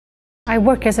I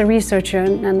work as a researcher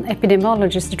and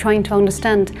epidemiologist trying to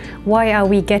understand why are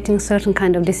we getting certain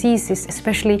kind of diseases,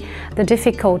 especially the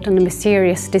difficult and the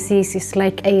mysterious diseases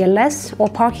like ALS or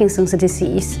Parkinson's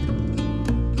disease.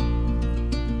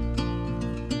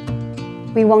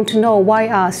 We want to know why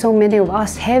are so many of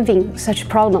us having such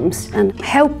problems and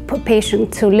help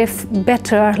patients to live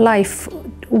better life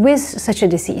with such a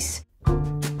disease.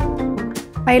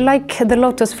 I like the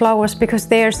lotus flowers because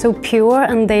they are so pure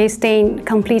and they stay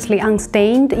completely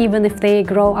unstained even if they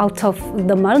grow out of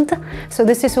the mud. So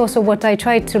this is also what I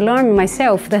try to learn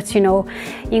myself, that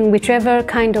in whichever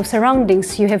kind of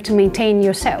surroundings you have to maintain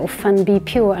yourself and be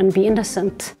pure and be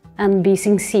innocent and be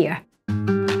sincere.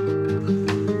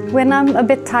 When I'm a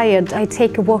bit tired, I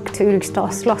take a walk to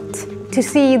Ulriksdal slot to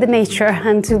see the nature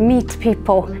and to meet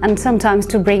people, and sometimes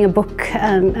to bring a book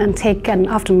and take an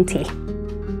afternoon tea.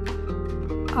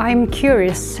 I'm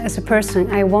curious as a person.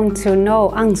 I want to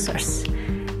know answers.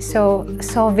 So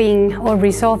solving or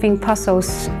resolving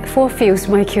puzzles fulfills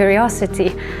my curiosity.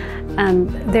 And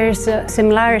there's a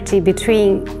similarity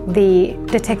between the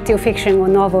detective fiction or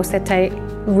novels that I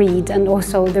read and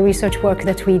also the research work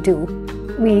that we do.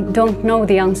 We don't know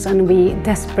the answer and we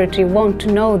desperately want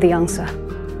to know the answer.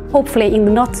 Hopefully in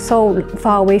the not so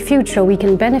far away future we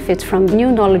can benefit from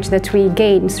new knowledge that we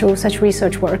gain through such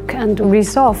research work and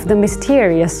resolve the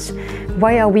mysterious.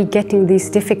 Why are we getting these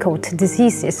difficult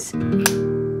diseases?